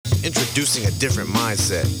introducing a different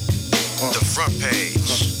mindset. The Front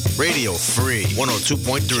Page, Radio Free,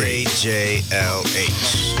 102.3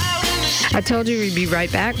 KJLH. I told you we'd be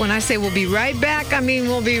right back. When I say we'll be right back, I mean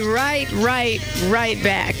we'll be right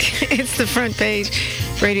back. It's the Front Page,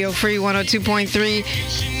 Radio Free, 102.3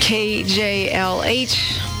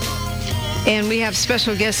 KJLH. And we have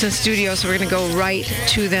special guests in studio, so we're going to go right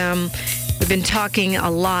to them. We've been talking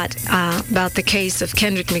a lot about the case of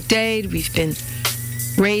Kendrick McDade. We've been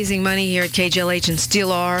raising money here at KJLH and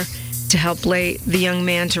Steel R to help lay the young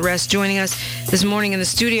man to rest. Joining us this morning in the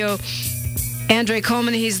studio, Andre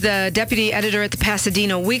Coleman. He's the deputy editor at the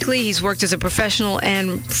Pasadena Weekly. He's worked as a professional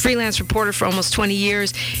and freelance reporter for almost 20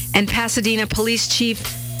 years. And Pasadena Police Chief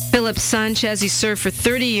Philip Sanchez. He served for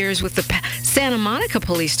 30 years with the Santa Monica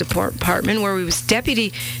Police Department, where he was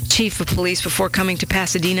deputy chief of police before coming to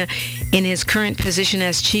Pasadena in his current position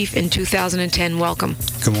as chief in 2010. Welcome.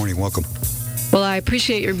 Good morning. Welcome. Well, I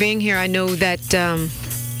appreciate your being here. I know that,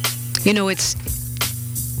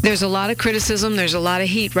 there's a lot of criticism. There's a lot of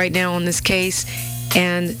heat right now on this case.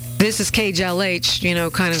 And this is KJLH,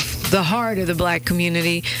 kind of the heart of the black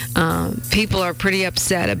community. People are pretty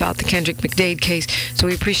upset about the Kendrick McDade case. So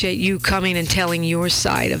we appreciate you coming and telling your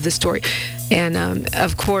side of the story. And,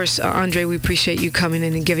 of course, Andre, we appreciate you coming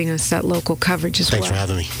in and giving us that local coverage as well. Thanks for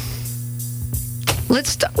having me.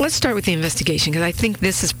 Let's start with the investigation, because I think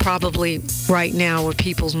this is probably right now where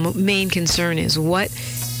people's main concern is. What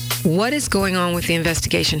is going on with the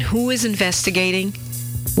investigation? Who is investigating?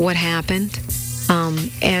 What happened?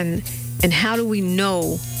 And how do we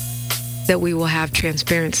know that we will have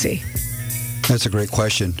transparency? That's a great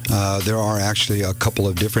question. There are actually a couple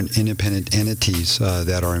of different independent entities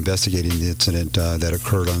that are investigating the incident that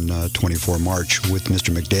occurred on 24 March with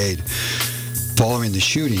Mr. McDade. Following the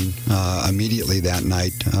shooting, immediately that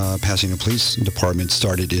night, Pasadena Police Department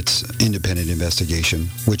started its independent investigation,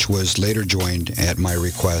 which was later joined at my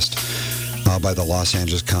request by the Los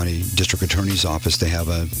Angeles County District Attorney's Office. They have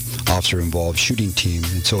an officer-involved shooting team,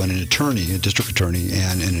 and so a district attorney,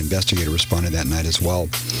 and an investigator responded that night as well.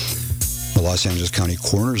 The Los Angeles County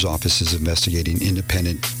Coroner's Office is investigating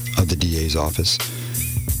independent of the DA's office.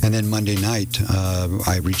 And then Monday night,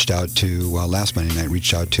 last Monday night,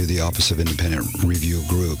 reached out to the Office of Independent Review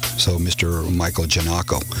Group, so Mr. Michael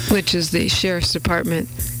Giannacco. Which is the Sheriff's Department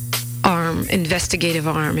investigative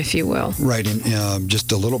arm, if you will. Right, and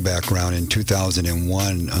just a little background, in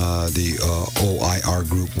 2001, the OIR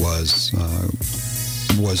group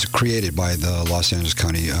was created by the Los Angeles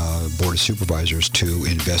County Board of Supervisors to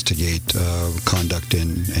investigate conduct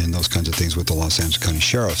and those kinds of things with the Los Angeles County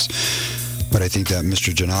Sheriffs. But I think that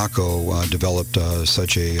Mr. Giannacco developed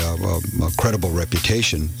such a credible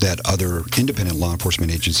reputation that other independent law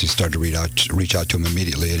enforcement agencies started to reach out to him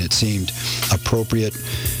immediately, and it seemed appropriate,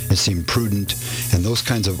 it seemed prudent, and those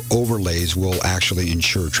kinds of overlays will actually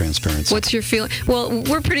ensure transparency. What's your feeling? Well,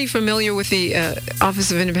 we're pretty familiar with the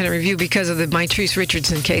Office of Independent Review because of the Mitrice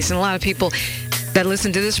Richardson case, and a lot of people that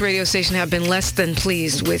listen to this radio station have been less than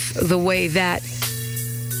pleased with the way that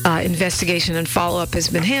investigation and follow-up has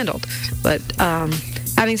been handled. But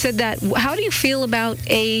having said that, how do you feel about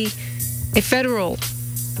a federal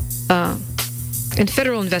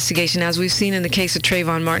investigation, as we've seen in the case of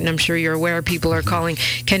Trayvon Martin? I'm sure you're aware people are calling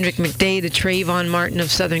Kendrick McDade the Trayvon Martin of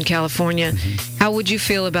Southern California. Mm-hmm. How would you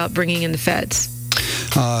feel about bringing in the feds?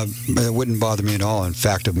 It wouldn't bother me at all. In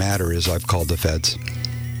fact of matter is I've called the feds.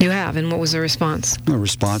 You have, and what was the response? The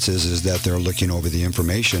response is that they're looking over the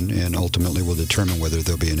information and ultimately will determine whether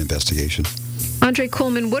there'll be an investigation. Andre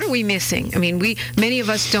Coleman, what are we missing? I mean, many of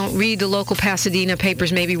us don't read the local Pasadena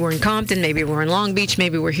papers. Maybe we're in Compton, maybe we're in Long Beach,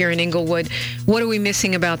 maybe we're here in Inglewood. What are we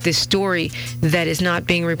missing about this story that is not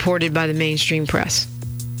being reported by the mainstream press?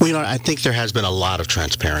 Well, I think there has been a lot of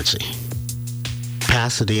transparency.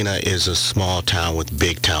 Pasadena is a small town with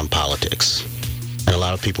big town politics. And a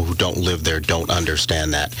lot of people who don't live there don't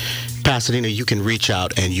understand that. Pasadena, you can reach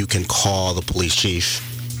out and you can call the police chief.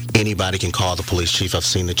 Anybody can call the police chief. I've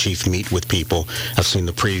seen the chief meet with people. I've seen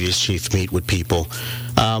the previous chief meet with people.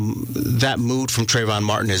 That mood from Trayvon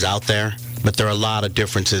Martin is out there, but there are a lot of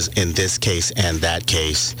differences in this case and that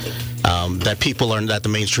case that the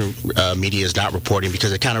mainstream media is not reporting,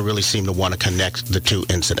 because they kind of really seem to want to connect the two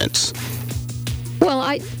incidents.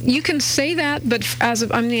 Well, you can say that, but I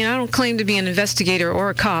don't claim to be an investigator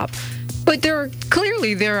or a cop, but there are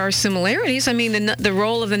similarities. I mean, the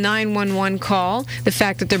role of the 911 call, the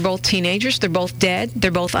fact that they're both teenagers, they're both dead,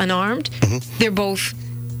 they're both unarmed, mm-hmm.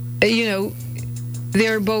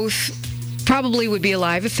 They're both probably would be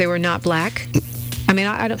alive if they were not black. I mean,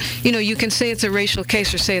 I don't, you can say it's a racial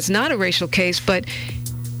case or say it's not a racial case, but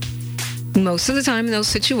most of the time in those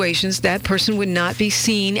situations, that person would not be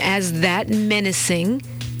seen as that menacing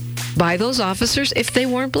by those officers if they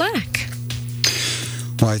weren't black.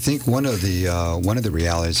 Well, I think one of the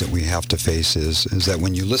realities that we have to face is that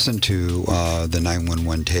when you listen to the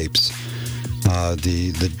 911 tapes,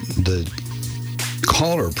 the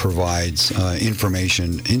caller provides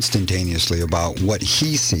information instantaneously about what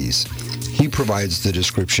he sees. He provides the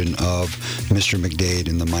description of Mr. McDade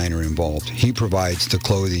and the minor involved. He provides the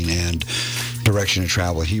clothing and direction of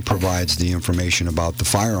travel. He provides the information about the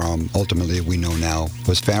firearm, ultimately we know now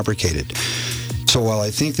was fabricated. So while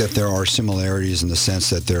I think that there are similarities in the sense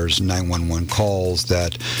that there's 911 calls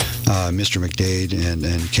that Mr. McDade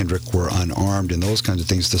and Kendrick were unarmed and those kinds of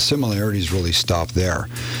things, the similarities really stop there.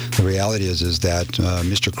 The reality is that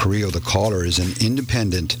Mr. Carrillo, the caller, is an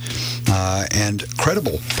independent and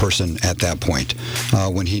credible person at that point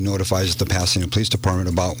when he notifies the Pasadena Police Department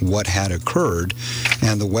about what had occurred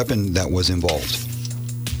and the weapon that was involved.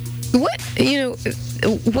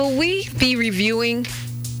 Will we be reviewing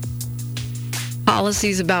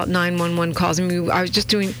policies about 911 calls? I mean, I was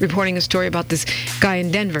just reporting a story about this guy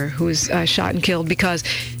in Denver who was shot and killed because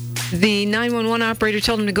the 911 operator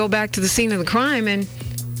told him to go back to the scene of the crime, and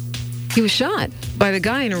he was shot by the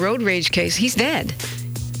guy in a road rage case. He's dead.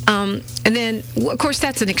 And then, of course,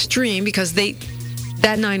 that's an extreme because that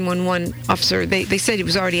 911 officer, they said it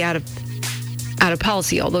was already out of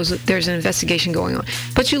policy, although there's an investigation going on.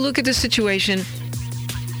 But you look at the situation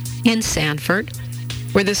in Sanford,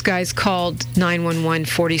 where this guy's called 911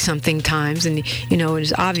 40-something times, and it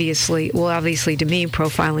is obviously to me,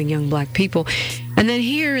 profiling young black people. And then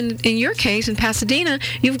here in your case in Pasadena,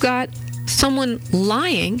 you've got someone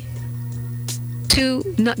lying to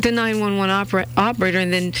the 911 operator,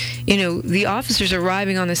 and then the officers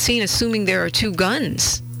arriving on the scene assuming there are two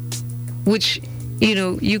guns, which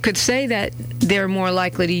you could say that they're more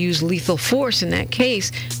likely to use lethal force in that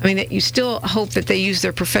case. I mean, that you still hope that they use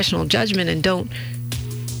their professional judgment and don't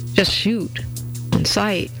just shoot on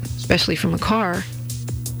sight, especially from a car.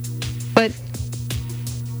 But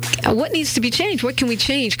what needs to be changed? What can we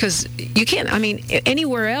change? Because you can't,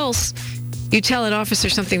 anywhere else, you tell an officer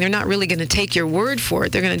something, they're not really going to take your word for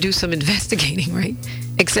it. They're going to do some investigating, right?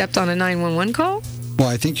 Except on a 911 call? Well,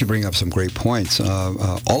 I think you bring up some great points.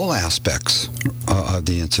 All aspects of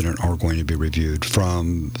the incident are going to be reviewed,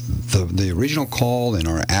 from the original call and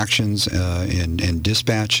our actions in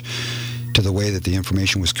dispatch, to the way that the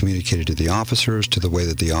information was communicated to the officers, to the way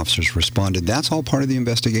that the officers responded. That's all part of the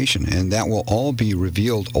investigation, and that will all be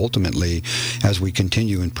revealed ultimately as we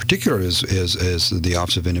continue, in particular as the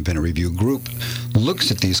Office of Independent Review Group looks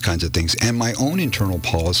at these kinds of things. And my own internal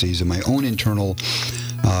policies and my own internal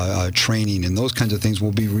training and those kinds of things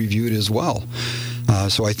will be reviewed as well.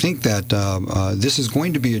 So I think that this is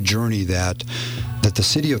going to be a journey that the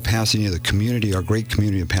city of Pasadena, the community, our great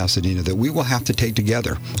community of Pasadena, that we will have to take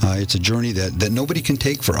together. It's a journey that nobody can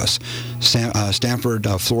take for us. Stanford,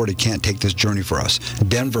 Florida can't take this journey for us.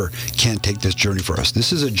 Denver can't take this journey for us.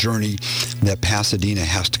 This is a journey that Pasadena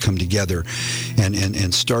has to come together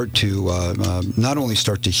and start to not only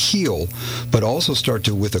start to heal, but also start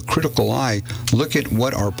to, with a critical eye, look at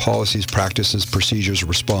what our policies, practices, procedures,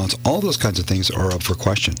 response, all those kinds of things are up for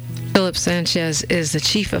question. Philip Sanchez is the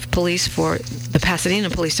chief of police for the Pasadena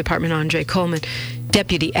Police Department. Andre Coleman,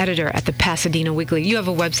 deputy editor at the Pasadena Weekly. You have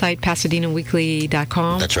a website,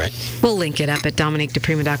 PasadenaWeekly.com? That's right. We'll link it up at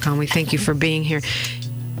DominiqueDePrima.com. We thank you for being here.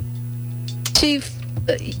 Chief,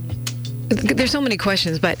 there's so many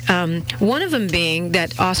questions, but one of them being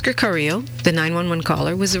that Oscar Carrillo, the 911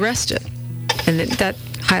 caller, was arrested. And that's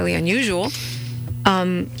highly unusual.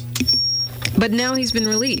 But now he's been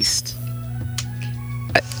released.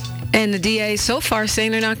 And the DA so far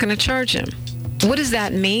saying they're not going to charge him. What does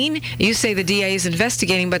that mean? You say the DA is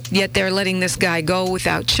investigating, but yet they're letting this guy go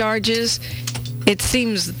without charges. It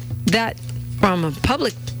seems that, from a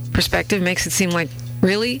public perspective, makes it seem like,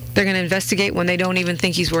 really? They're going to investigate when they don't even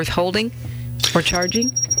think he's worth holding or charging?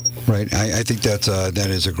 Right. I think that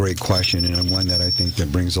is a great question, and one that I think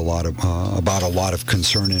that brings about a lot of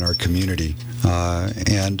concern in our community.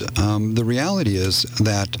 And the reality is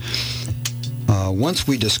that once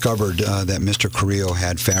we discovered that Mr. Carrillo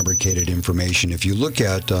had fabricated information, if you look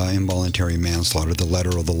at involuntary manslaughter, the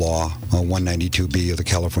letter of the law, 192B of the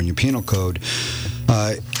California Penal Code,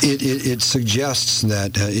 it suggests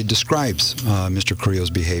that it describes Mr. Carrillo's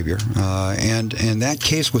behavior. And that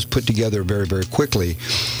case was put together very, very quickly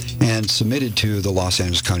and submitted to the Los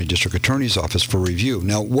Angeles County District Attorney's Office for review.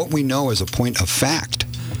 Now, what we know as a point of fact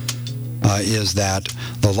is that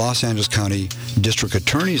the Los Angeles County District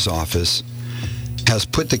Attorney's Office has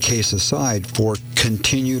put the case aside for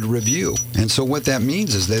continued review. And so what that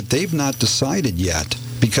means is that they've not decided yet,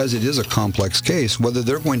 because it is a complex case, whether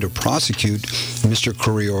they're going to prosecute Mr.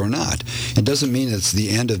 Carrillo or not. It doesn't mean it's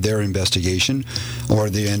the end of their investigation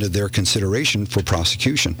or the end of their consideration for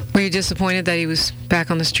prosecution. Were you disappointed that he was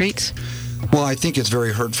back on the streets? Well, I think it's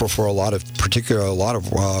very hurtful for a lot of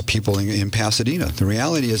people in Pasadena. The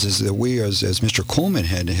reality is that we, as Mr. Coleman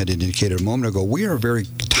had indicated a moment ago, we are a very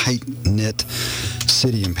tight-knit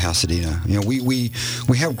city in Pasadena. You know, we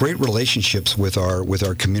have great relationships with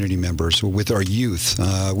our community members, with our youth.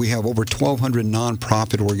 We have over 1,200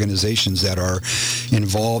 nonprofit organizations that are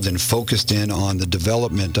involved and focused in on the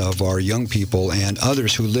development of our young people and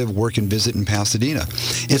others who live, work, and visit in Pasadena.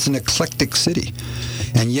 It's an eclectic city.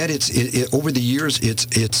 And yet, over the years,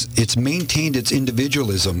 it's maintained its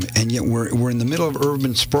individualism, and yet we're in the middle of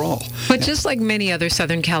urban sprawl. But just like many other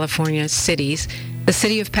Southern California cities, the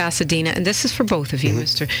city of Pasadena, and this is for both of you,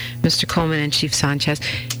 Mr. Coleman and Chief Sanchez,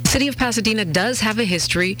 the city of Pasadena does have a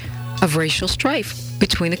history of racial strife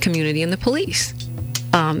between the community and the police.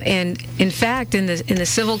 And in fact, in the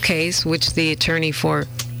civil case, which the attorney for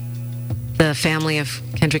the family of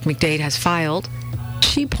Kendrick McDade has filed,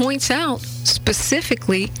 she points out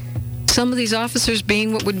specifically some of these officers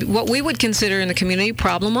being what we would consider in the community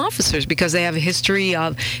problem officers, because they have a history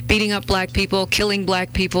of beating up black people, killing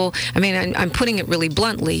black people. I mean, I'm putting it really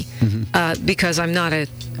bluntly because I'm not an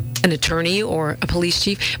attorney or a police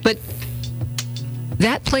chief, but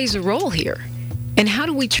that plays a role here. And how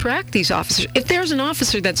do we track these officers? If there's an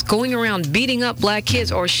officer that's going around beating up black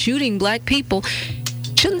kids or shooting black people,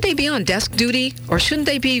 shouldn't they be on desk duty, or shouldn't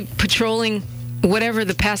they be patrolling whatever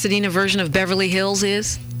the Pasadena version of Beverly Hills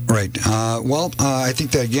is? Right. I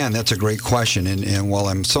think that, again, that's a great question. And while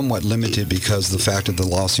I'm somewhat limited because the fact that the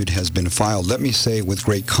lawsuit has been filed, let me say with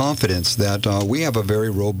great confidence that we have a very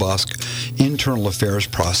robust internal affairs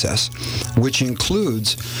process, which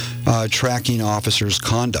includes tracking officers'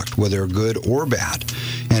 conduct, whether good or bad.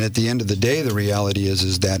 And at the end of the day, the reality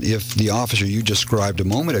is that if the officer you described a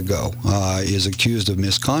moment ago is accused of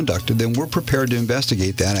misconduct, then we're prepared to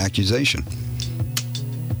investigate that accusation.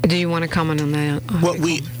 Do you want to comment on that?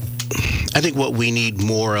 I think what we need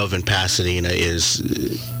more of in Pasadena is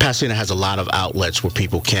Pasadena has a lot of outlets where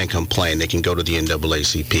people can complain. They can go to the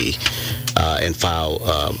NAACP and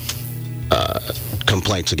file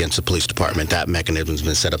complaints against the police department. That mechanism's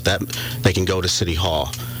been set up. That they can go to City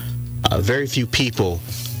Hall. Very few people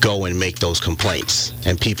go and make those complaints,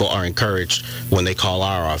 and people are encouraged when they call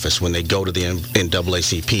our office, when they go to the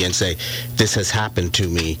NAACP and say, "This has happened to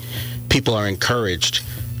me." People are encouraged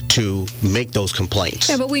to make those complaints.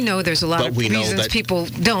 Yeah, but we know there's a lot of reasons people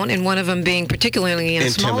don't, and one of them being, particularly in a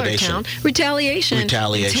smaller town, retaliation,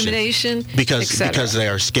 intimidation, because they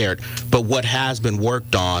are scared. But what has been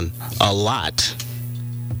worked on a lot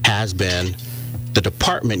has been the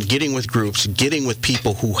department getting with groups, getting with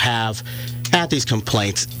people who have had these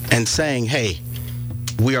complaints and saying, "Hey,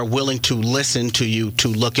 we are willing to listen to you to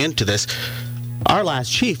look into this." Our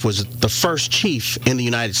last chief was the first chief in the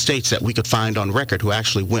United States that we could find on record who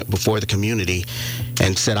actually went before the community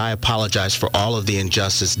and said, "I apologize for all of the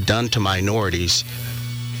injustice done to minorities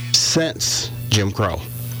since Jim Crow."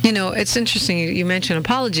 You know, it's interesting you mention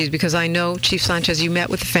apologies, because I know, Chief Sanchez, you met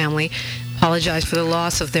with the family, apologized for the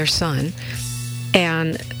loss of their son.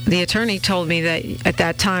 And the attorney told me that at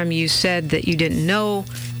that time you said that you didn't know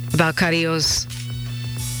about Carrillo's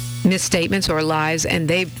misstatements or lies, and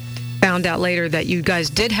they found out later that you guys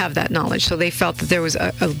did have that knowledge, so they felt that there was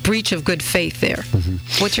a breach of good faith there.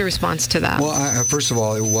 What's your response to that? Well, first of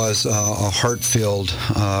all, it was a heart-filled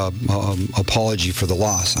apology for the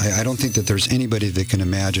loss. I don't think that there's anybody that can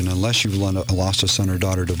imagine, unless you've lost a son or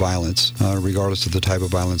daughter to violence, regardless of the type of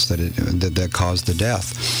violence that caused the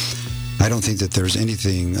death. I don't think that there's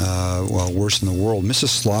anything worse in the world. Mrs.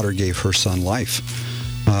 Slaughter gave her son life.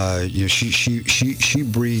 She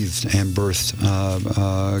breathed and birthed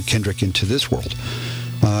Kendrick into this world,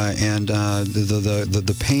 and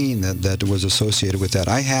the pain that was associated with that.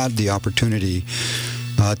 I had the opportunity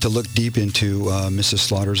to look deep into Mrs.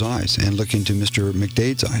 Slaughter's eyes and look into Mr.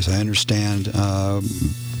 McDade's eyes. I understand the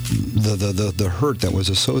hurt that was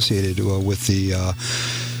associated with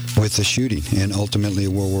the shooting, and ultimately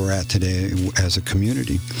where we're at today as a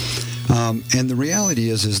community. And the reality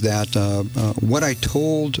is that what I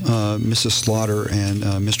told Mrs. Slaughter and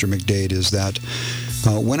Mr. McDade is that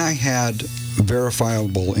when I had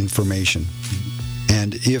verifiable information,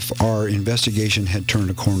 and if our investigation had turned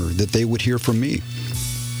a corner, that they would hear from me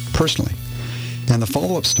personally. And the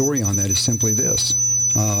follow-up story on that is simply this.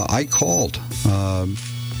 I called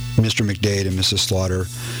Mr. McDade and Mrs. Slaughter,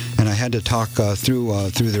 and I had to talk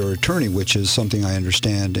through their attorney, which is something I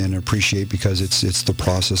understand and appreciate because it's the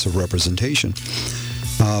process of representation.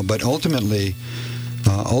 But ultimately,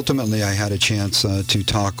 I had a chance to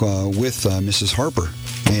talk with Mrs. Harper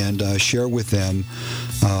and share with them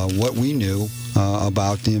what we knew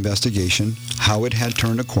about the investigation, how it had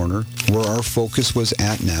turned a corner, where our focus was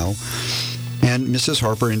at now. And Mrs.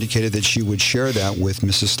 Harper indicated that she would share that with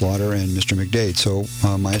Mrs. Slaughter and Mr. McDade. So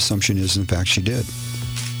my assumption is, in fact, she did.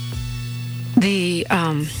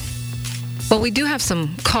 Well, we do have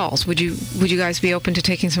some calls. Would you guys be open to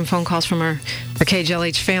taking some phone calls from our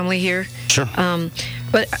KJLH family here? Sure.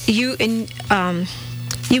 But you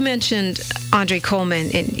mentioned Andre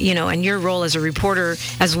Coleman, and your role as a reporter,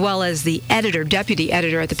 as well as the deputy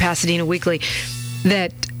editor at the Pasadena Weekly,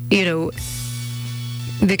 that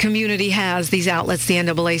the community has these outlets, the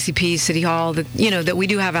NAACP, City Hall, that we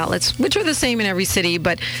do have outlets, which are the same in every city.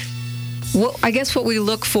 But I guess what we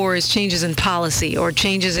look for is changes in policy or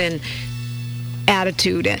changes in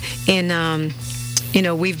attitude. And,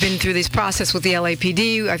 we've been through this process with the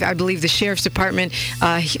LAPD. I believe the Sheriff's Department,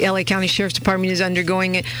 LA County Sheriff's Department, is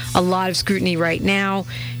undergoing a lot of scrutiny right now.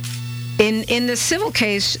 In the civil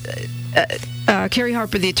case, Carrie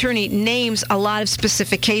Harper, the attorney, names a lot of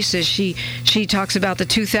specific cases. She talks about the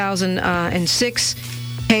 2006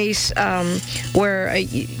 case where a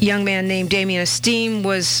young man named Damian Esteem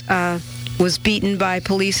was beaten by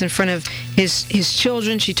police in front of his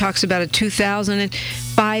children. She talks about a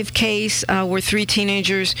 2005 case where 3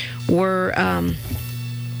 teenagers were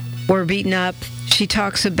beaten up. She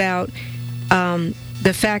talks about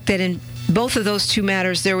the fact that in both of those 2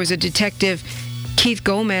 matters there was a detective, Keith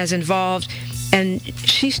Gomez, involved. And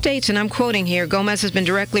she states, and I'm quoting here, Gomez has been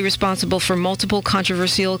directly responsible for multiple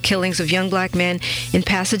controversial killings of young black men in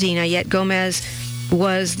Pasadena, yet Gomez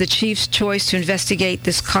was the chief's choice to investigate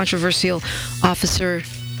this controversial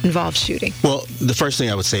officer-involved shooting. Well, the first thing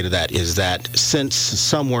I would say to that is that since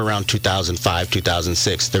somewhere around 2005,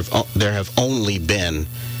 2006, there have only been,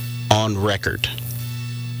 on record,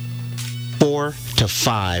 4 to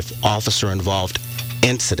 5 officer-involved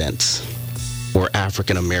incidents where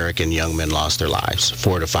African-American young men lost their lives.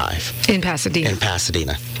 4 to 5. In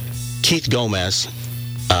Pasadena. Keith Gomez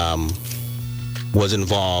was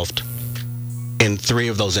involved in 3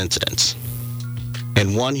 of those incidents.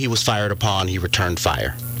 In one, he was fired upon, he returned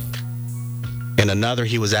fire. In another,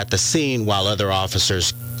 he was at the scene while other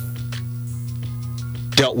officers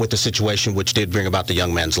dealt with the situation, which did bring about the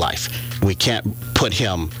young man's life. We can't put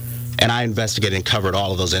him, and I investigated and covered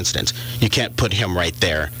all of those incidents, you can't put him right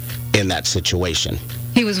there in that situation.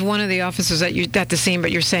 He was one of the officers at the scene, but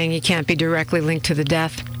you're saying he can't be directly linked to the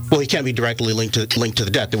death? Well, he can't be directly linked to the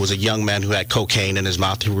death. There was a young man who had cocaine in his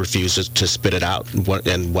mouth who refused to spit it out,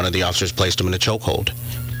 and one of the officers placed him in a chokehold.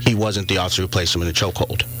 He wasn't the officer who placed him in a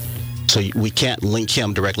chokehold. So we can't link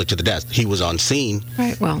him directly to the death. He was on scene.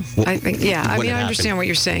 Right, well, I understand what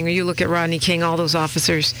you're saying. You look at Rodney King, all those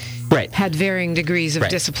officers had varying degrees of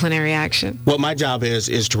disciplinary action. What my job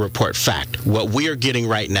is to report fact. What we are getting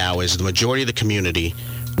right now is the majority of the community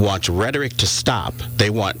wants rhetoric to stop. They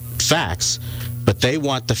want facts, but they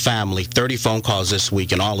want the family. 30 phone calls this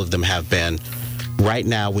week, and all of them have been, right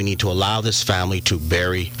now we need to allow this family to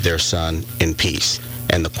bury their son in peace.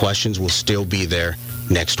 And the questions will still be there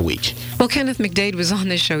next week. Well, Kenneth McDade was on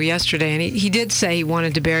this show yesterday, and he did say he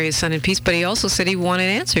wanted to bury his son in peace, but he also said he wanted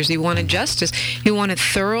answers. He wanted justice. He wanted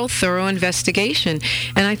thorough investigation.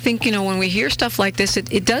 And I think, when we hear stuff like this,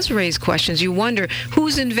 it does raise questions. You wonder,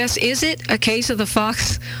 is it a case of the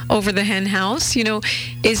fox over the hen house?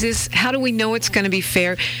 How do we know it's going to be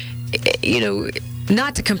fair?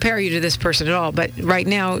 Not to compare you to this person at all, but right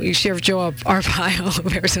now, Sheriff Joe Arpaio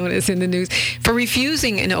of Arizona is in the news for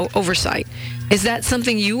refusing an oversight. Is that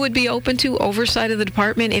something you would be open to, oversight of the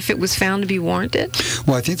department, if it was found to be warranted?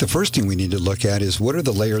 Well, I think the first thing we need to look at is what are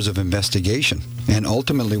the layers of investigation? And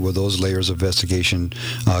ultimately, will those layers of investigation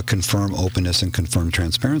confirm openness and confirm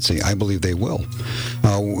transparency? I believe they will.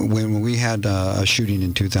 When we had a shooting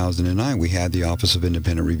in 2009, we had the Office of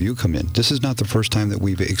Independent Review come in. This is not the first time that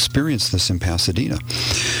we've experienced this in Pasadena.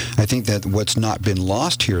 I think that what's not been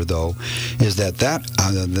lost here, though, is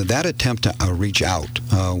that attempt to reach out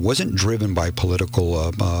wasn't driven by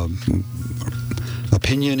political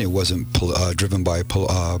opinion. It wasn't driven by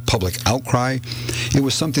public outcry. It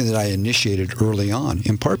was something that I initiated early on,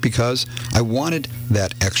 in part because I wanted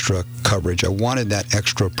that extra coverage. I wanted that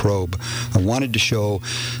extra probe. I wanted to show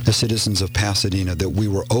the citizens of Pasadena that we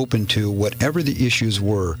were open to whatever the issues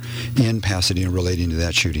were in Pasadena relating to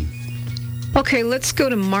that shooting. Okay, let's go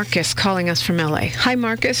to Marcus calling us from LA. Hi,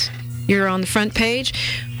 Marcus. You're on the front page.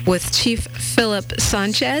 with Chief Philip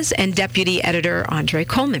Sanchez and Deputy Editor Andre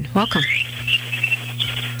Coleman. Welcome.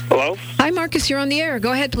 Hello? Hi, Marcus. You're on the air.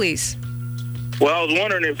 Go ahead, please. Well, I was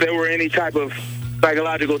wondering if there were any type of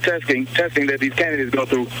psychological testing that these candidates go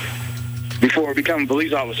through before becoming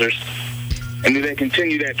police officers. And do they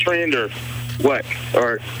continue that trend or what?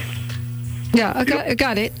 Or Yeah, I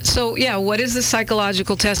got it. So, yeah, what is the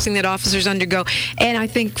psychological testing that officers undergo? And I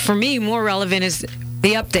think for me, more relevant is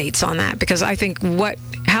the updates on that, because I think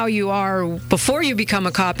how you are before you become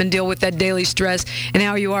a cop and deal with that daily stress and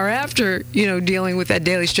how you are after, dealing with that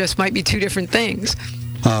daily stress might be two different things.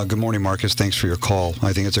 Good morning, Marcus. Thanks for your call.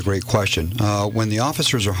 I think it's a great question. When the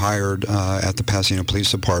officers are hired at the Pasadena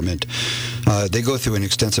Police Department, they go through an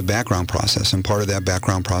extensive background process, and part of that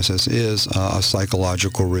background process is a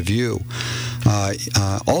psychological review.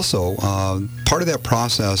 Also, part of that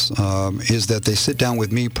process is that they sit down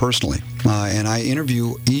with me personally, and I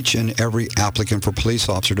interview each and every applicant for police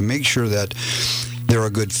officer to make sure that they're a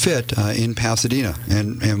good fit in Pasadena.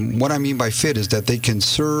 And what I mean by fit is that they can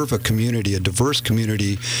serve a community, a diverse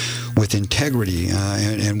community, with integrity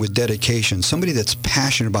and with dedication, somebody that's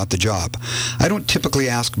passionate about the job. I don't typically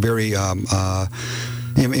ask very...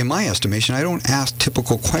 in my estimation, I don't ask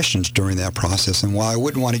typical questions during that process. And while I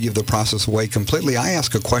wouldn't want to give the process away completely, I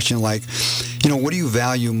ask a question like, what do you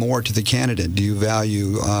value more to the candidate? Do you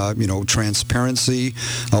value, transparency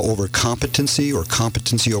over competency, or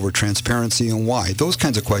competency over transparency, and why? Those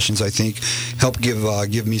kinds of questions, I think, help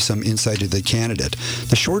give me some insight to the candidate.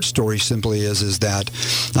 The short story simply is that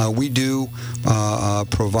we do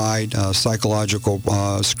provide psychological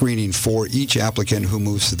screening for each applicant who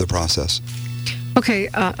moves through the process. Okay.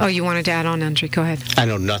 You wanted to add on, Andre? Go ahead. I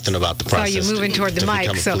know nothing about the process. Oh, you're moving toward the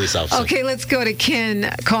mic. So, okay, let's go to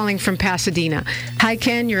Ken calling from Pasadena. Hi,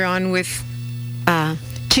 Ken. You're on with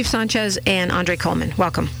Chief Sanchez and Andre Coleman.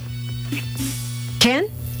 Welcome. Ken?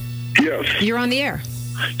 Yes. You're on the air.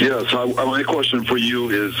 Yes. My question for you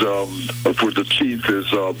is, for the chief,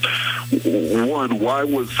 is one, why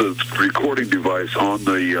was the recording device on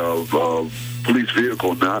the police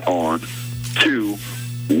vehicle not on? Two,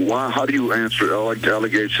 how do you answer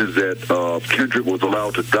allegations that Kendrick was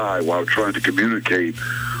allowed to die while trying to communicate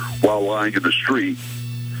while lying in the street?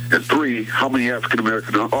 And three, how many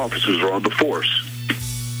African-American officers are on the force?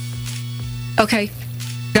 Okay,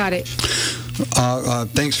 got it.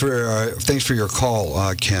 Thanks for your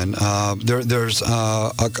call, Ken. There's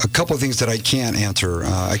a couple of things that I can't answer.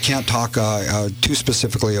 I can't talk too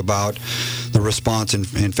specifically about the response.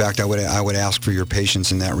 In fact, I would ask for your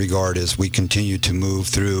patience in that regard as we continue to move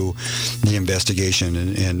through the investigation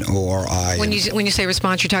and ORI. When you say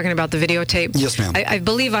response, you're talking about the videotape? Yes, ma'am. I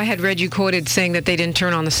believe I had read you quoted saying that they didn't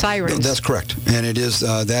turn on the sirens. That's correct, and it is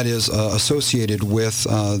that is associated with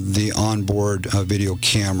the onboard video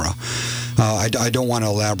camera. I don't want to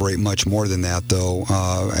elaborate much more than that, though,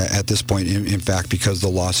 at this point, in fact, because the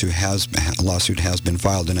lawsuit has been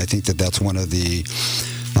filed, and I think that's one of the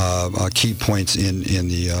key points in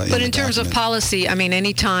the But in terms of policy, I mean,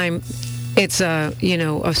 anytime it's a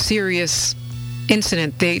serious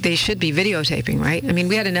incident, they should be videotaping, right? I mean,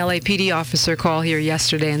 we had an LAPD officer call here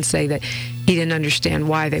yesterday and say that he didn't understand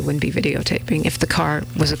why they wouldn't be videotaping if the car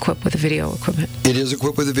was equipped with a video equipment. It is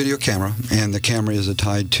equipped with a video camera, and the camera is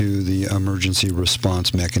tied to the emergency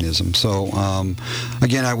response mechanism. So,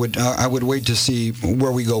 again, I would wait to see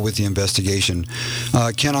where we go with the investigation.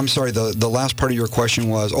 Ken, I'm sorry, the last part of your question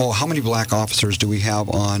was, how many black officers do we have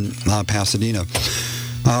on Pasadena?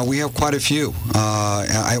 We have quite a few.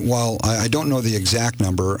 While I don't know the exact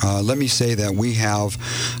number, let me say that we have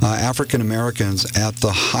African Americans at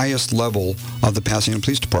the highest level of the Pasadena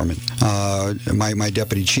Police Department. My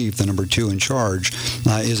deputy chief, the number 2 in charge,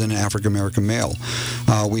 is an African American male.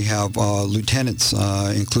 We have lieutenants,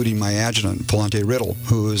 including my adjutant, Palante Riddle,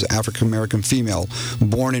 who is African American female,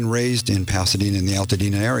 born and raised in Pasadena in the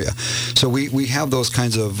Altadena area. So we have those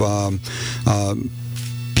kinds of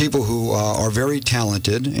people who are very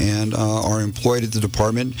talented and are employed at the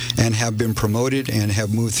department and have been promoted and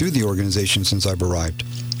have moved through the organization since I've arrived.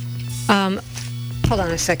 Hold on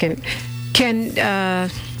a second. Ken,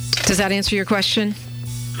 does that answer your question?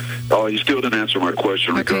 You still didn't answer my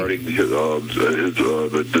question regarding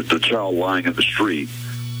the child lying in the street,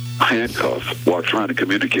 handcuffed, while trying to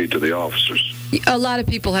communicate to the officers. A lot of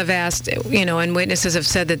people have asked, and witnesses have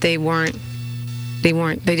said that they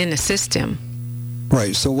didn't assist him.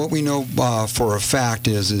 Right. So what we know for a fact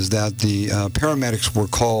is that the paramedics were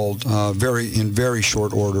called in very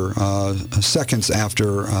short order, seconds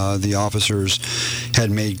after the officers had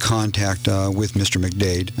made contact with Mr.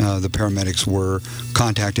 McDade. The paramedics were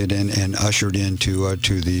contacted and ushered into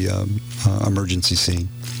the emergency scene.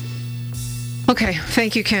 Okay,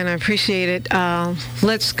 thank you, Ken. I appreciate it.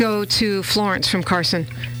 Let's go to Florence from Carson.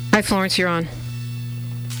 Hi, Florence, you're on.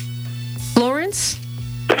 Florence?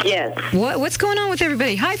 Yes. What's going on with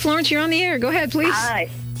everybody? Hi, Florence, you're on the air. Go ahead, please. Hi.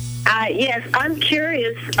 Yes, I'm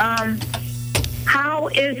curious, how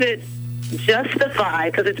is it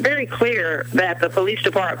justified, because it's very clear that the police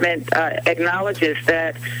department acknowledges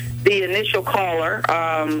that the initial caller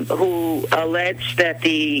who alleged that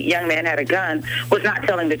the young man had a gun was not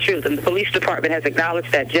telling the truth, and the police department has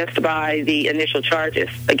acknowledged that just by the initial charges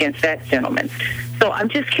against that gentleman. So I'm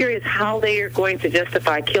just curious how they are going to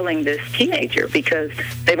justify killing this teenager, because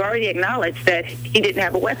they've already acknowledged that he didn't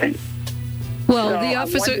have a weapon. Well, so the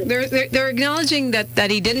officer, they're acknowledging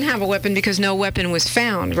that he didn't have a weapon because no weapon was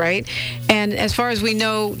found, right? And as far as we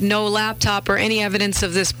know, no laptop or any evidence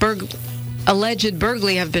of this alleged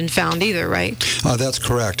burglary have been found either, right? That's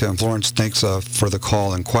correct. And Florence, thanks for the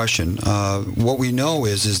call and question. What we know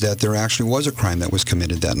is that there actually was a crime that was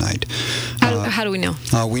committed that night. How do we know?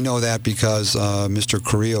 We know that because Mr.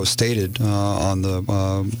 Carrillo stated on the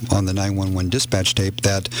 911 dispatch tape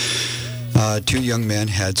that two young men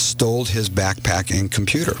had stole his backpack and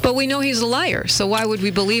computer. But we know he's a liar, so why would we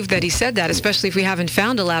believe that he said that, especially if we haven't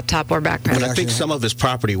found a laptop or backpack? But I think some of his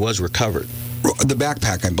property was recovered. The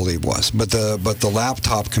backpack, I believe, was, but the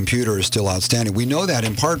laptop computer is still outstanding. We know that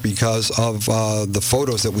in part because of the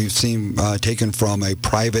photos that we've seen taken from a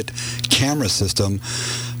private camera system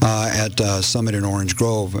at Summit in Orange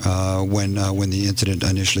Grove when the incident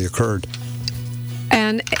initially occurred.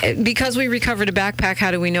 And because we recovered a backpack,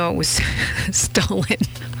 how do we know it was stolen?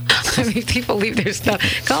 I mean, people leave their stuff.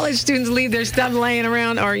 College students leave their stuff laying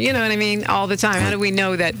around, or you know what I mean, all the time. How do we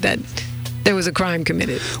know that there was a crime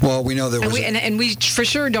committed? Well, we know there was, and we for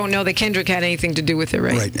sure don't know that Kendrick had anything to do with it,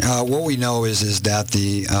 right? Right. What we know is that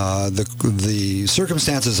the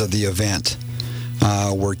circumstances of the event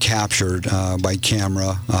were captured by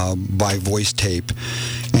camera, by voice tape,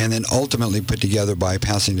 and then ultimately put together by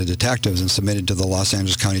passing to detectives and submitted to the Los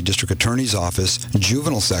Angeles County District Attorney's Office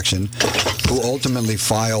juvenile section, who ultimately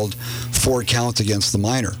filed 4 counts against the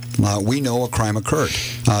minor. We know a crime occurred.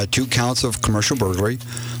 2 counts of commercial burglary,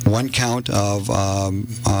 1 count of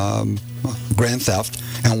grand theft,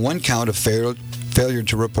 and 1 count of failure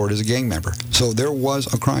to report as a gang member. So there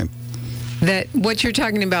was a crime. That what you're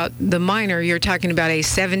talking about, the minor, you're talking about a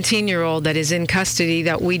 17-year-old that is in custody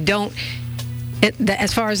that we don't,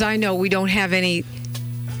 as far as I know, we don't have any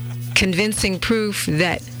convincing proof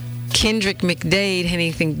that Kendrick McDade had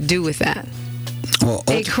anything to do with that. Well,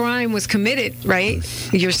 a crime was committed, right?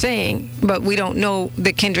 You're saying, but we don't know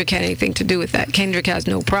that Kendrick had anything to do with that. Kendrick has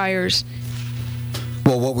no priors.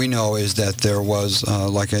 Well, what we know is that there was,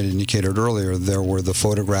 like I indicated earlier, there were the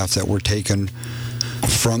photographs that were taken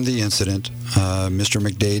from the incident. Mr.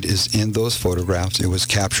 McDade is in those photographs. It was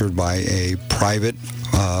captured by a private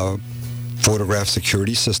photograph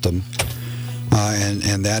security system,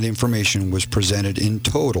 and that information was presented in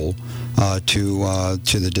total to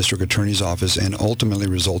the district attorney's office and ultimately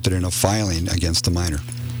resulted in a filing against the minor.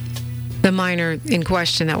 The minor in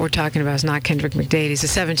question that we're talking about is not Kendrick McDade. He's a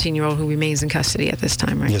 17-year-old who remains in custody at this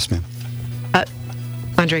time, right? Yes, ma'am.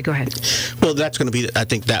 Andre, go ahead. Well, that's going to be, I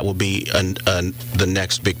think that will be the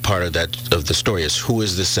next big part of the story is who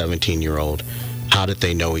is this 17-year-old? How did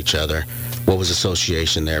they know each other? What was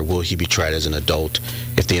association there? Will he be tried as an adult?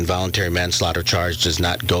 If the involuntary manslaughter charge does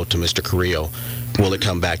not go to Mr. Carrillo, will it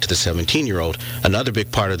come back to the 17-year-old? Another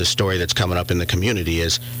big part of the story that's coming up in the community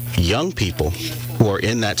is young people who are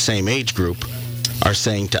in that same age group are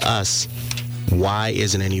saying to us, why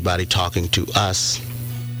isn't anybody talking to us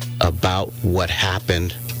about what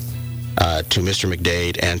happened to Mr.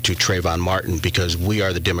 McDade and to Trayvon Martin, because we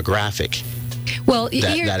are the demographic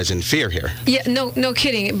that is in fear here. Yeah, no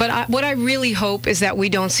kidding. But what I really hope is that we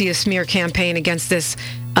don't see a smear campaign against this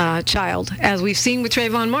child, as we've seen with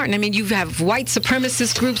Trayvon Martin. I mean, you have white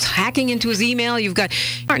supremacist groups hacking into his email. You've got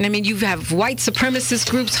Martin. I mean, you have white supremacist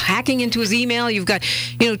groups hacking into his email. You've got,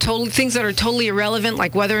 things that are totally irrelevant,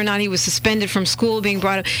 like whether or not he was suspended from school being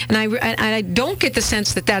brought up. And I don't get the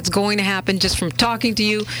sense that that's going to happen just from talking to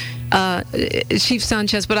you, Chief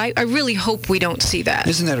Sanchez. But I really hope we don't see that.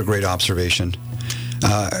 Isn't that a great observation?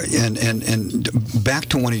 And back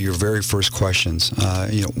to one of your very first questions,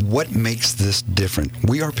 what makes this different?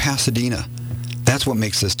 We are Pasadena. That's what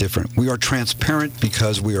makes us different. We are transparent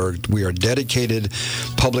because we are dedicated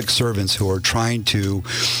public servants who are trying to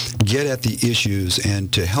get at the issues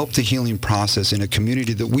and to help the healing process in a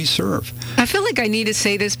community that we serve. I feel like I need to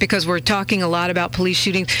say this because we're talking a lot about police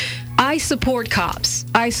shootings. I support cops.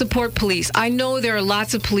 I support police. I know there are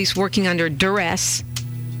lots of police working under duress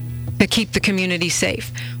to keep the community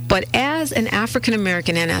safe. But as an African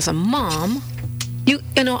American and as a mom, You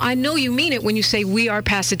know, I know you mean it when you say we are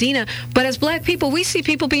Pasadena, but as black people, we see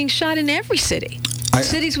people being shot in every city.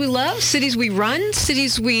 Cities we love, cities we run,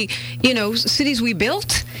 cities we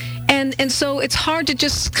built. And so it's hard to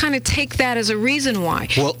just kind of take that as a reason why.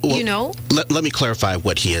 Well, let me clarify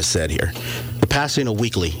what he has said here. The Pasadena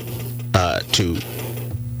Weekly, to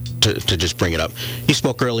just bring it up, he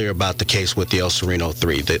spoke earlier about the case with the El Sereno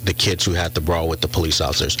 3, the kids who had the brawl with the police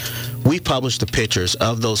officers. We published the pictures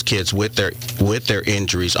of those kids with their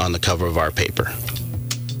injuries on the cover of our paper.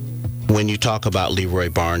 When you talk about Leroy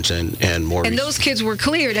Barnes and Maurice, and those kids were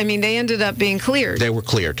cleared. I mean, they ended up being cleared. They were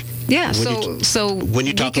cleared. Yeah. So when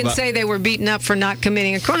you can say they were beaten up for not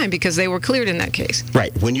committing a crime because they were cleared in that case.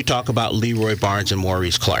 Right. When you talk about Leroy Barnes and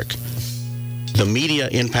Maurice Clark, the media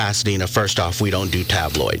in Pasadena, first off, we don't do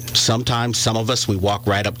tabloid. Sometimes, some of us, we walk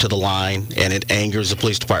right up to the line, and it angers the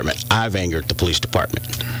police department. I've angered the police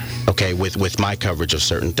department, okay, with my coverage of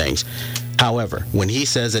certain things. However, when he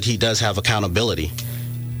says that he does have accountability,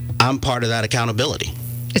 I'm part of that accountability.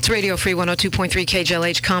 It's Radio Free 102.3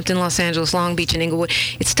 KJLH, Compton, Los Angeles, Long Beach, and Inglewood.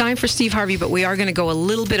 It's time for Steve Harvey, but we are going to go a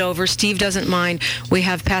little bit over. Steve doesn't mind. We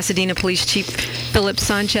have Pasadena Police Chief Philip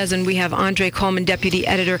Sanchez, and we have Andre Coleman, Deputy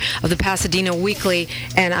Editor of the Pasadena Weekly.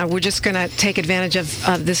 And we're just going to take advantage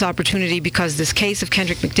of this opportunity because this case of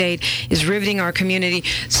Kendrick McDade is riveting our community.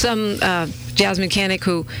 Some Jasmine Canick,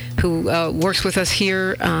 who works with us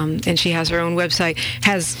here, and she has her own website,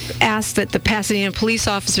 has asked that the Pasadena Police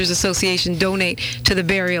Officers Association donate to the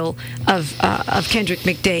burial of Kendrick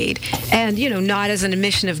McDade, and not as an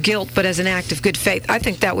admission of guilt, but as an act of good faith. I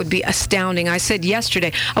think that would be astounding. I said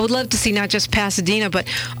yesterday, I would love to see not just Pasadena, but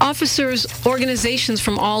officers, organizations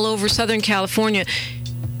from all over Southern California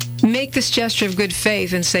make this gesture of good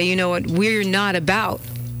faith and say, you know what, we're not about,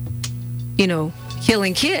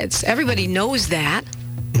 killing kids. Everybody knows that.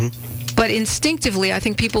 Mm-hmm. But instinctively, I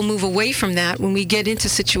think people move away from that when we get into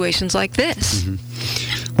situations like this.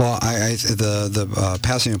 Mm-hmm. Well, the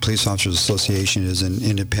Pasadena Police Officers Association is an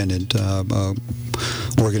independent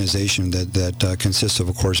organization that consists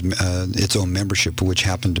of course, its own membership, which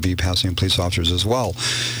happen to be Pasadena police officers as well.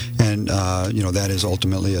 And, that is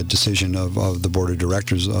ultimately a decision of the board of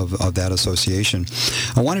directors of that association.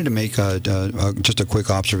 I wanted to make just a quick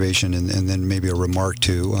observation and then maybe a remark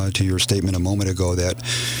to your statement a moment ago that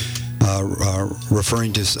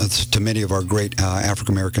referring to many of our great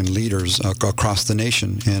African American leaders across the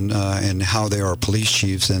nation, and how they are police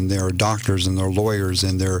chiefs and they're doctors and they're lawyers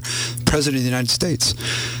and they're president of the United States,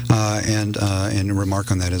 and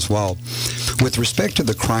remark on that as well. With respect to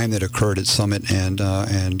the crime that occurred at Summit and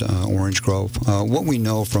Orange Grove, what we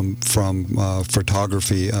know from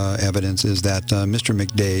photography evidence is that Mr.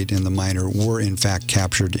 McDade and the minor were in fact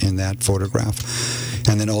captured in that photograph,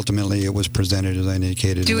 and then ultimately it was presented, as I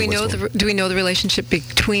indicated. Do we know the relationship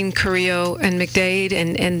between Carrillo and McDade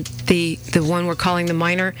and the one we're calling the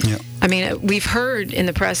minor? Yeah. I mean, we've heard in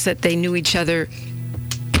the press that they knew each other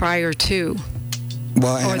prior to.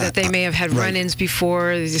 Well, or that they may have had run-ins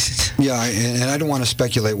before. Yeah, and I don't want to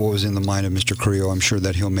speculate what was in the mind of Mr. Carrillo. I'm sure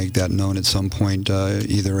that he'll make that known at some point,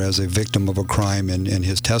 either as a victim of a crime in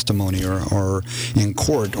his testimony or in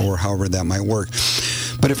court, or however that might work.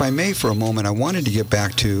 But if I may, for a moment, I wanted to get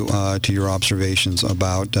back to your observations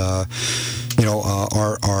about our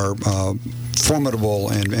formidable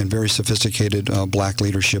and very sophisticated black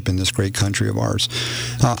leadership in this great country of ours.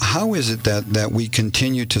 How is it that we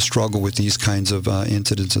continue to struggle with these kinds of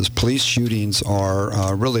incidences? Police shootings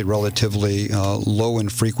are really relatively low in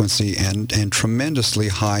frequency and tremendously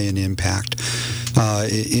high in impact.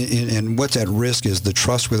 And what's at risk is the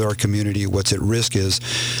trust with our community. What's at risk is,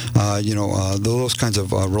 those kinds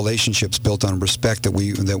of relationships built on respect that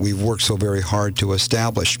we've worked so very hard to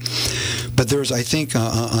establish. But there's, I think,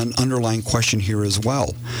 an underlying question here as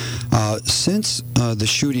well. Since the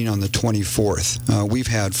shooting on the 24th, we've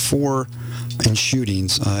had 4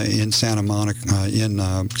 shootings in Santa Monica,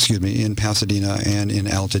 in Pasadena and in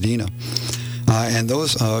Altadena. And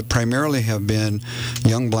those primarily have been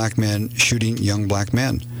young black men shooting young black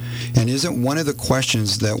men. And isn't one of the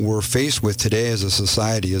questions that we're faced with today as a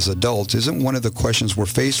society, as adults, isn't one of the questions we're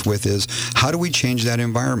faced with is, how do we change that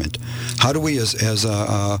environment? How do we, as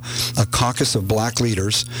a caucus of black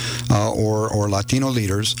leaders or Latino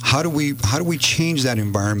leaders, how do we change that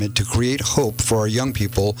environment to create hope for our young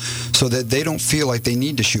people so that they don't feel like they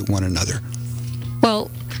need to shoot one another? Well,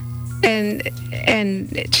 and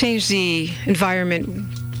change the environment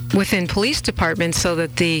within police departments so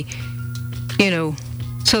that the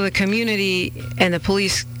community and the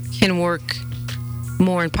police can work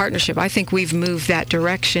more in partnership. I think we've moved that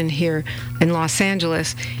direction here in Los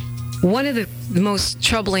Angeles. One of the most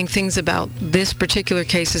troubling things about this particular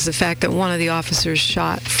case is the fact that one of the officers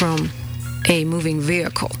shot from a moving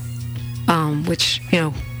vehicle, which,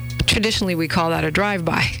 traditionally we call that a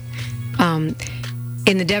drive-by.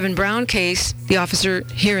 In the Devin Brown case, the officer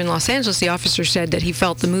here in Los Angeles, the officer said that he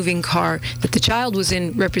felt the moving car that the child was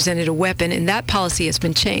in represented a weapon, and that policy has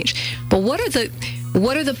been changed. But what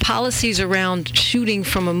are the policies around shooting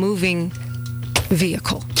from a moving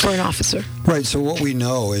vehicle for an officer? Right, so what we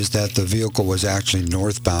know is that the vehicle was actually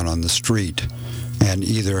northbound on the street and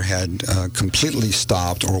either had completely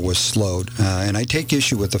stopped or was slowed. And I take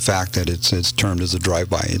issue with the fact that it's termed as a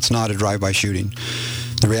drive-by. It's not a drive-by shooting.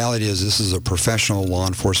 The reality is this is a professional law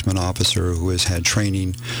enforcement officer who has had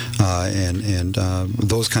training and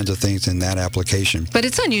those kinds of things in that application. But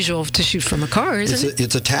it's unusual to shoot from a car, isn't it?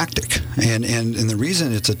 It's a tactic. And the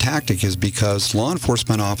reason it's a tactic is because law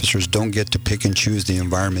enforcement officers don't get to pick and choose the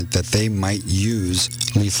environment that they might use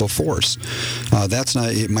lethal force.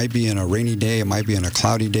 It might be in a rainy day, it might be in a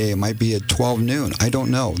cloudy day, it might be at 12 noon. I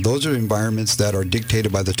don't know. Those are environments that are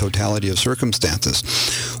dictated by the totality of circumstances.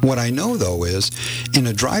 What I know, though, is in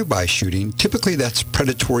a drive-by shooting, typically that's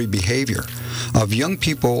predatory behavior of young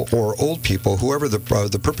people or old people, whoever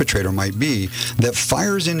the perpetrator might be, that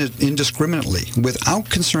fires indiscriminately without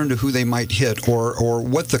concern to who they might hit or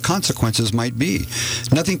what the consequences might be.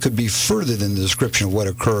 Nothing could be further than the description of what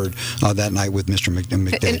occurred that night with Mr.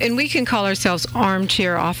 McDade. And we can call ourselves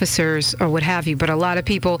armchair officers or what have you, but a lot of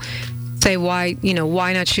people say, why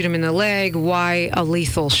not shoot him in the leg? Why a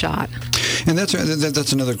lethal shot? And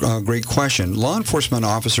that's another great question. Law enforcement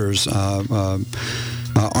officers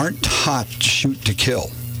aren't taught to shoot to kill.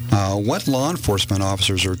 What law enforcement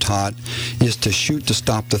officers are taught is to shoot to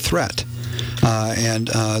stop the threat. And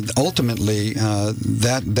ultimately,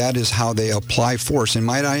 that is how they apply force. And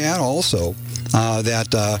might I add also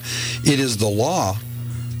that it is the law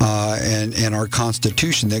and our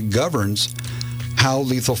Constitution that governs how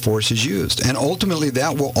lethal force is used. And ultimately,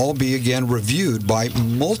 that will all be, again, reviewed by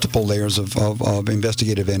multiple layers of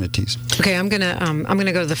investigative entities. Okay, I'm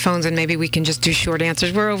gonna go to the phones, and maybe we can just do short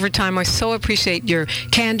answers. We're over time. I so appreciate your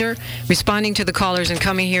candor, responding to the callers, and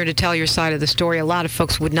coming here to tell your side of the story. A lot of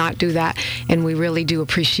folks would not do that, and we really do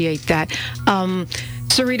appreciate that.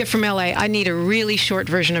 Sarita from LA, I need a really short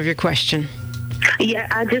version of your question. Yeah,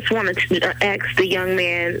 I just wanted to ask the young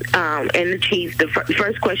man and the chief. The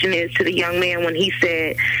first question is to the young man when he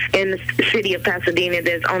said in the city of Pasadena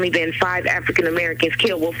there's only been 5 African Americans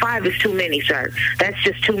killed. Well, 5 is too many, sir. That's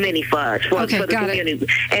just too many for us, for the community.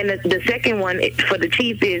 And the second one for the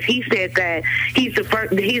chief is he said that he's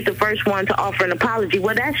the first one to offer an apology.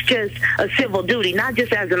 Well, that's just a civil duty, not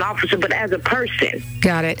just as an officer, but as a person.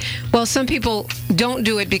 Got it. Well, some people don't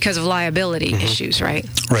do it because of liability issues, right?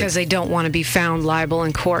 Because they don't want to be found liable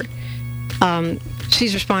in court.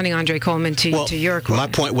 She's responding, Andre Coleman, to your question. My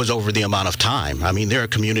point was over the amount of time. I mean, there are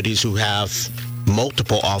communities who have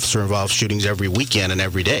multiple officer-involved shootings every weekend and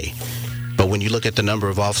every day. But when you look at the number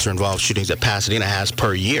of officer-involved shootings that Pasadena has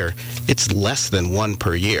per year, it's less than 1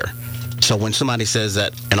 per year. So when somebody says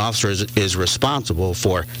that an officer is responsible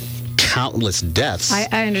for countless deaths...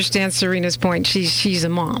 I understand Serena's point. She's a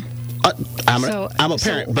mom. I'm a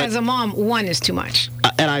parent, but as a mom, 1 is too much.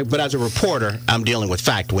 But as a reporter, I'm dealing with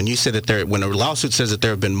fact. When you say that when a lawsuit says that there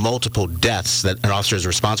have been multiple deaths, that an officer is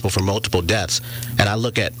responsible for multiple deaths, and I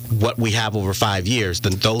look at what we have over 5 years,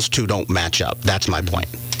 then those two don't match up. That's my point.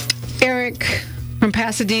 Eric from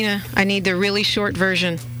Pasadena, I need the really short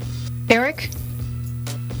version. Eric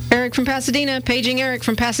from Pasadena, paging Eric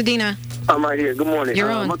from Pasadena. I'm right here. Good morning.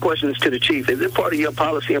 You're on. My question is to the chief. Is it part of your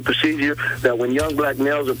policy and procedure that when young black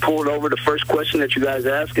males are pulled over, the first question that you guys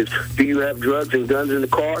ask is, do you have drugs and guns in the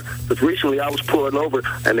car? Because recently I was pulled over,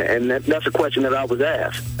 and that's a question that I was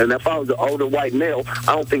asked. And if I was an older white male,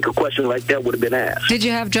 I don't think a question like that would have been asked. Did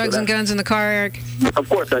you have drugs and guns in the car, Eric? Of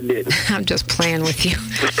course I didn't. I'm just playing with you.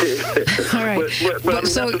 All right. But I mean,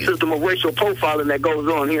 that's a system of racial profiling that goes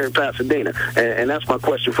on here in Pasadena. And that's my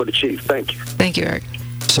question for the chief. Thank you. Thank you, Eric.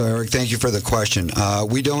 So, Eric, thank you for the question.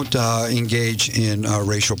 We don't engage in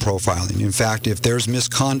racial profiling. In fact, if there's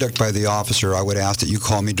misconduct by the officer, I would ask that you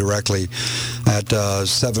call me directly at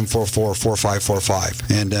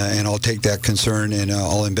 744-4545, and I'll take that concern and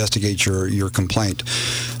I'll investigate your complaint.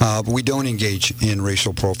 But we don't engage in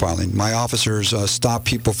racial profiling. My officers stop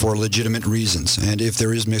people for legitimate reasons, and if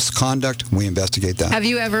there is misconduct, we investigate that. Have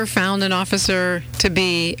you ever found an officer to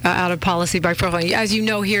be out of policy by profiling? As you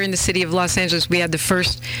know, here in the city of Los Angeles, we had the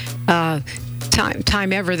first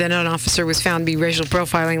time ever that an officer was found to be racial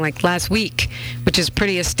profiling, like last week, which is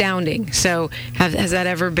pretty astounding. So has that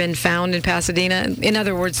ever been found in Pasadena? In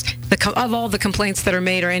other words, of all the complaints that are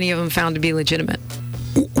made, are any of them found to be legitimate?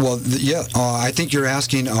 Well, I think you're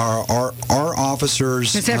asking our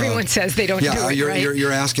officers. Because everyone says they don't do it,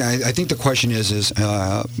 you're asking. I think the question is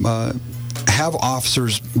have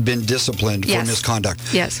officers been disciplined for misconduct?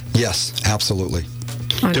 Yes. Yes, absolutely.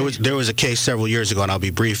 There was a case several years ago, and I'll be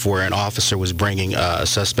brief, where an officer was bringing a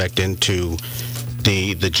suspect into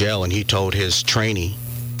the jail, and he told his trainee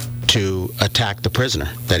to attack the prisoner,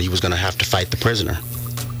 that he was going to have to fight the prisoner.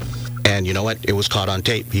 And you know what? It was caught on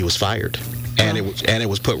tape. He was fired. And it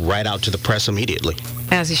was put right out to the press immediately.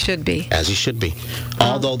 As he should be. As he should be.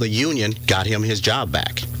 Although the union got him his job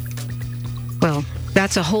back. Well,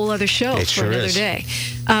 that's a whole other show for another day.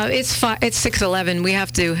 It's 6:11. We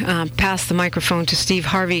have to pass the microphone to Steve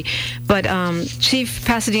Harvey. But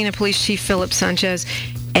Pasadena Police Chief Philip Sanchez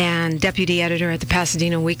and Deputy Editor at the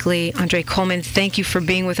Pasadena Weekly, Andre Coleman, thank you for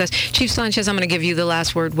being with us. Chief Sanchez, I'm going to give you the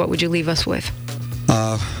last word. What would you leave us with?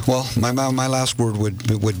 Well, my last word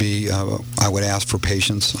would be I would ask for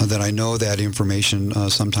patience. That I know that information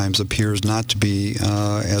sometimes appears not to be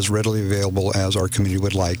as readily available as our community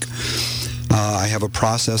would like. I have a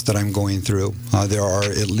process that I'm going through. There are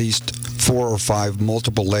at least 4 or 5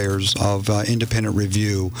 multiple layers of independent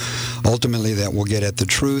review, ultimately that will get at the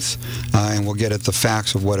truth and will get at the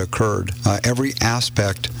facts of what occurred. Every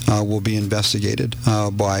aspect will be investigated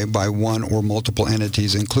by one or multiple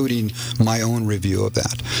entities, including my own review of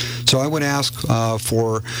that. So I would ask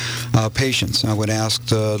for patience. I would ask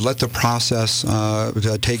to let the process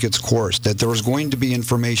take its course, that there is going to be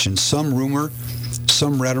information, some rumor,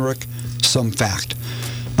 some rhetoric, some fact.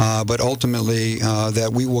 But ultimately,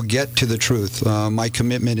 that we will get to the truth. My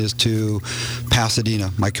commitment is to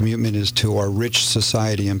Pasadena. My commitment is to our rich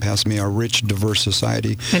society in Pasadena, our rich, diverse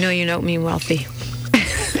society. I know you don't mean wealthy.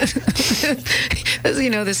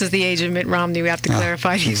 This is the age of Mitt Romney. We have to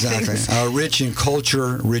clarify these things. Rich in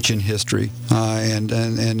culture, rich in history, and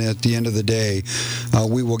at the end of the day,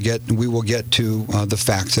 we will get to the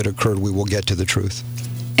facts that occurred. We will get to the truth.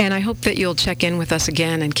 And I hope that you'll check in with us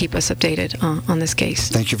again and keep us updated on this case.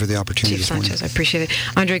 Thank you for the opportunity. Chief Sanchez, I appreciate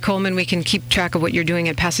it. Andre Coleman, we can keep track of what you're doing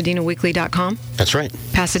at PasadenaWeekly.com. That's right.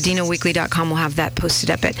 PasadenaWeekly.com. We'll have that posted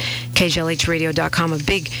up at KJLHradio.com. A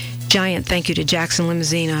big, giant thank you to Jackson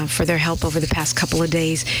Limousine for their help over the past couple of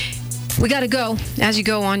days. We got to go. As you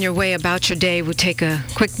go on your way about your day, we'll take a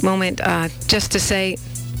quick moment just to say,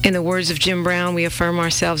 in the words of Jim Brown, we affirm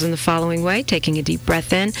ourselves in the following way, taking a deep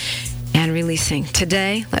breath in and releasing.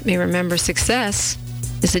 Today, let me remember success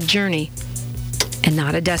is a journey and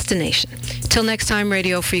not a destination. Till next time,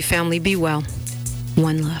 Radio Free Family, be well.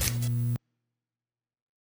 One love.